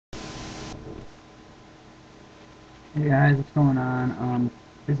Hey guys, what's going on?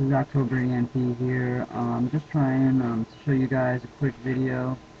 This is October ENP here. Just trying to show you guys a quick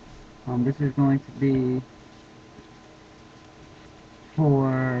video. This is going to be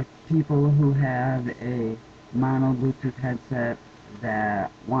for people who have a mono Bluetooth headset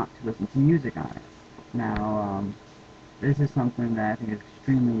that want to listen to music on it. Now, this is something that I think is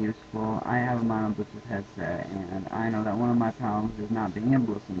extremely useful. I have a mono Bluetooth headset, and I know that one of my problems is not being able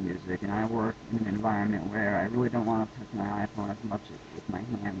to listen to music, and I work in an environment where I really don't want to touch my iPhone as much with my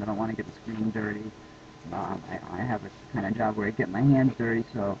hand. I don't want to get the screen dirty. I have a kind of job where I get my hands dirty,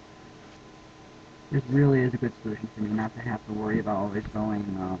 so this really is a good solution for me not to have to worry about always going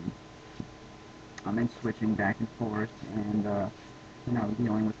and switching back and forth and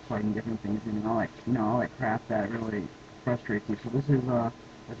dealing with plugging different things in and all that crap that really frustrates you. So this is what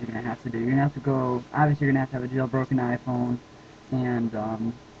you're gonna have to do. You're gonna have to go. Obviously, you're gonna have to have a jailbroken iPhone, and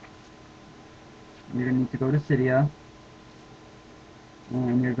you're gonna need to go to Cydia,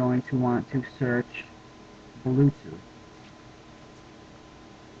 and you're going to want to search Bluetooth.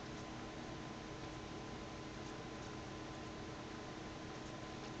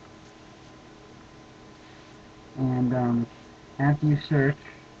 And after you search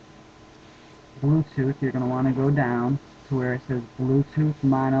Bluetooth, you're going to want to go down to where it says Bluetooth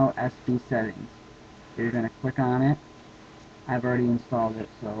Mono SB Settings. You're going to click on it. I've already installed it,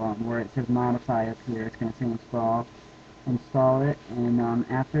 so where it says modify up here, it's going to say install. Install it, and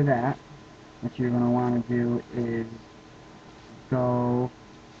after that, what you're going to want to do is go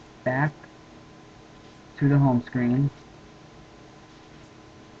back to the home screen,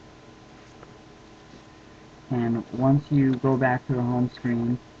 and once you go back to the home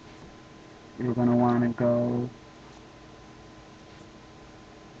screen, you're going to want to go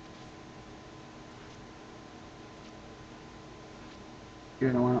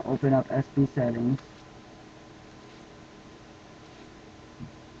you're going to want to open up SB settings.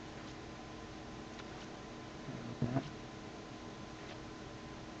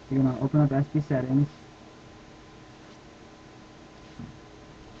 You're going to open up SB settings.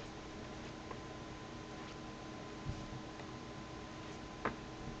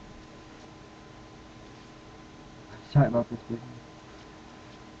 Sorry about this video.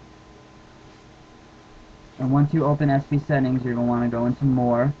 And once you open SB settings, you're going to want to go into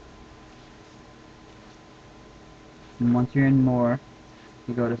more. And once you're in more,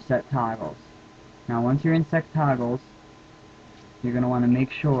 you go to set toggles. Now once you're in set toggles, you're going to want to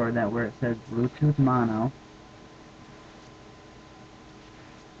make sure that where it says Bluetooth Mono,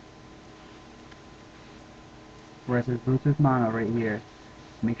 right here,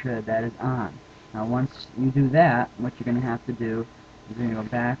 make sure that that is on. Now once you do that, what you're going to have to do is you're going to go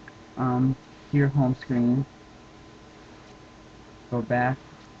back to your home screen, go back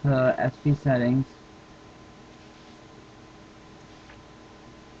to SB settings,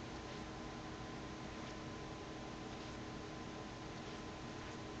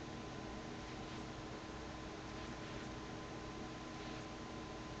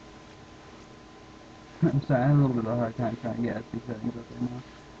 I'm sorry, I have a little bit of a hard time trying to get SB settings up right now.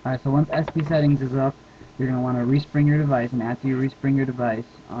 Alright, so once SB settings is up, you're going to want to respring your device, and after you respring your device,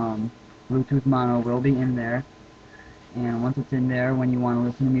 Bluetooth Mono will be in there. And once it's in there, when you want to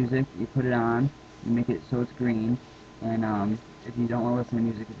listen to music, you put it on, you make it so it's green, and if you don't want to listen to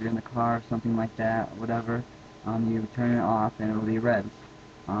music, if you're in the car or something like that, whatever, you turn it off and it'll be red.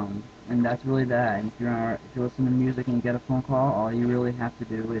 And that's really that. And if you're listening to music and you get a phone call, all you really have to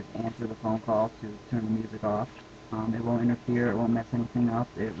do is answer the phone call to turn the music off. It won't interfere, it won't mess anything up,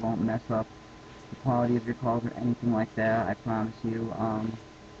 it won't mess up the quality of your calls or anything like that, I promise you.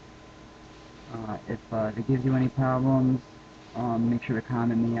 If it gives you any problems, make sure to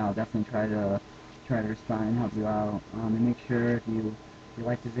comment me. I'll definitely try to respond and help you out. And make sure if you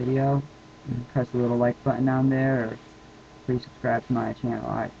like the video, press the little like button down there, or please subscribe to my channel.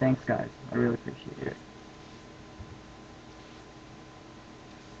 Alright, thanks guys. I really appreciate it.